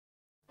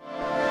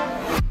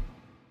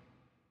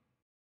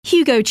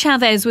Hugo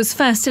Chavez was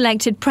first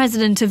elected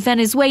president of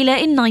Venezuela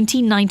in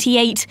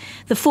 1998.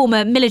 The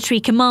former military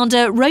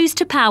commander rose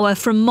to power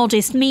from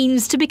modest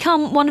means to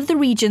become one of the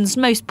region's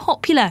most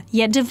popular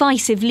yet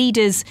divisive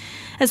leaders.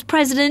 As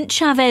president,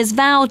 Chavez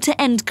vowed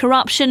to end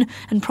corruption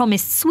and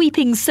promised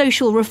sweeping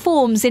social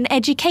reforms in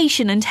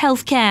education and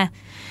healthcare.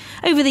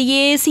 Over the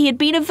years, he had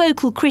been a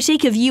vocal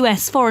critic of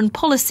US foreign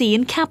policy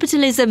and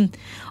capitalism.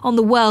 On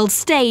the world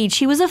stage,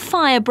 he was a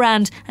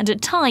firebrand and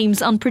at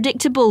times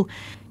unpredictable.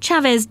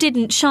 Chavez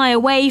didn't shy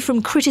away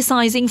from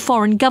criticising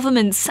foreign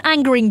governments,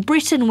 angering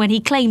Britain when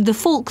he claimed the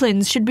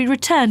Falklands should be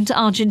returned to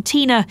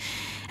Argentina.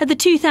 At the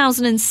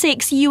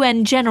 2006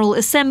 UN General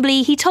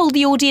Assembly, he told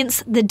the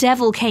audience the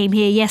devil came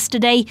here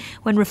yesterday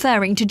when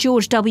referring to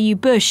George W.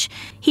 Bush.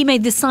 He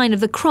made the sign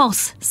of the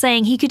cross,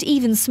 saying he could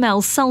even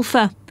smell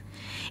sulphur.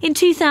 In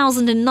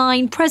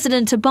 2009,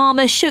 President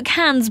Obama shook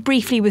hands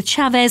briefly with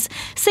Chavez,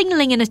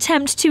 signalling an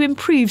attempt to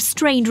improve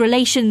strained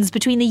relations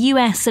between the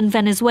US and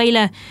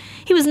Venezuela.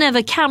 He was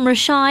never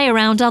camera-shy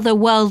around other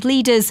world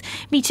leaders,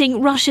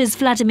 meeting Russia's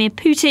Vladimir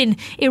Putin,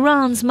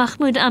 Iran's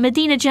Mahmoud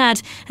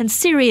Ahmadinejad and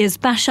Syria's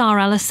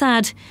Bashar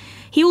al-Assad.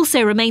 He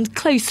also remained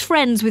close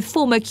friends with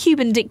former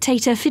Cuban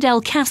dictator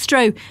Fidel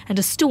Castro and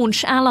a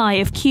staunch ally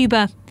of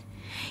Cuba.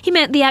 He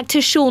met the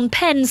actor Sean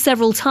Penn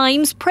several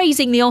times,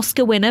 praising the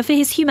Oscar winner for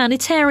his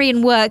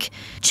humanitarian work.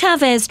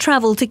 Chavez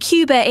travelled to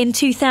Cuba in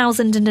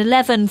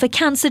 2011 for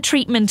cancer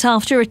treatment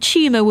after a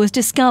tumour was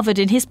discovered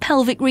in his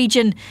pelvic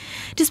region.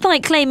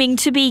 Despite claiming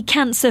to be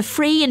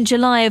cancer-free in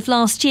July of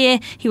last year,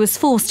 he was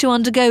forced to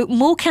undergo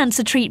more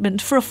cancer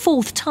treatment for a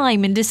fourth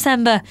time in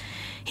December.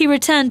 He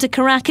returned to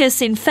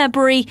Caracas in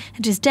February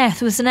and his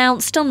death was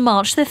announced on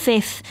March the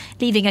 5th,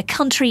 leaving a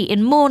country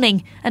in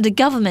mourning and a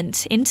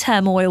government in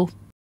turmoil.